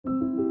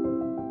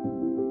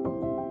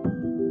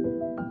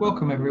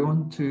Welcome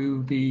everyone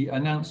to the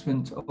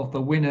announcement of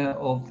the winner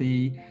of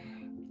the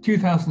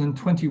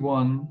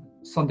 2021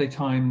 Sunday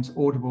Times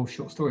Audible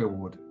Short Story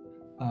Award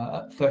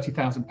at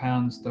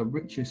 £30,000, the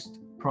richest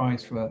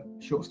prize for a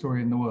short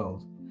story in the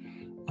world.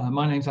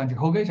 My name's Andrew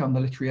Holgate, I'm the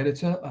literary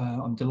editor.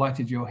 I'm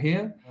delighted you're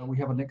here. We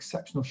have an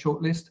exceptional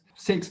shortlist,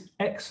 6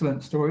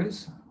 excellent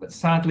stories, but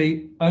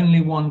sadly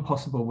only one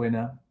possible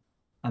winner,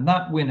 and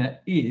that winner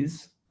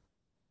is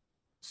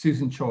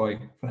Susan Choi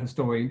for her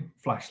story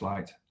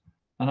Flashlight.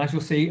 And as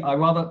you'll see, I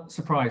rather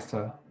surprised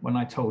her when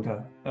I told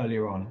her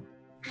earlier on.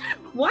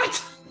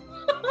 What?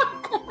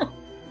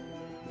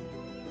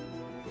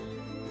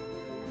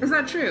 Is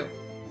that true?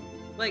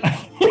 Like,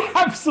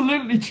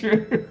 absolutely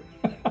true.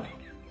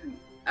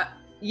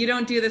 You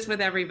don't do this with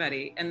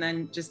everybody, and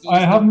then just. I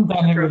haven't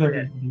done it with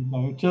everybody.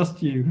 No,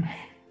 just you.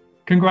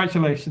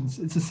 Congratulations!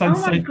 It's a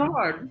sensation. Oh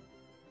my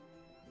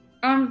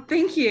God.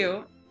 Thank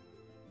you.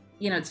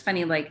 You know, it's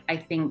funny. Like, I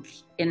think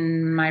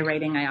in my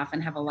writing, I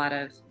often have a lot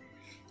of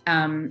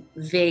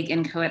vague,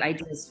 inchoate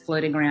ideas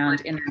floating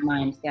around in my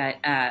mind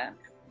that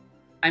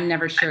I'm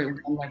never sure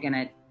when they're going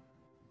to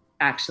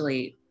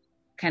actually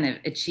kind of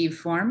achieve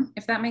form,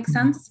 if that makes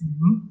sense.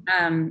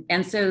 Mm-hmm.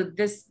 And so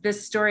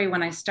this story,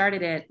 when I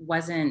started it,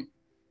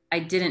 I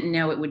didn't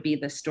know it would be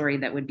the story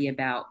that would be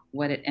about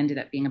what it ended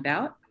up being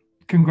about.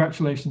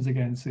 Congratulations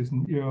again,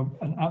 Susan. You're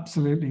an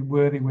absolutely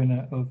worthy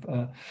winner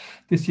of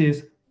this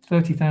year's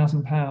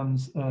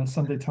 £30,000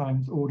 Sunday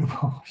Times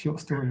Audible Short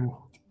Story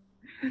Award.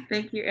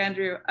 Thank you,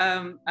 Andrew.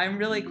 I'm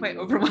really quite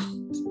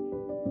overwhelmed.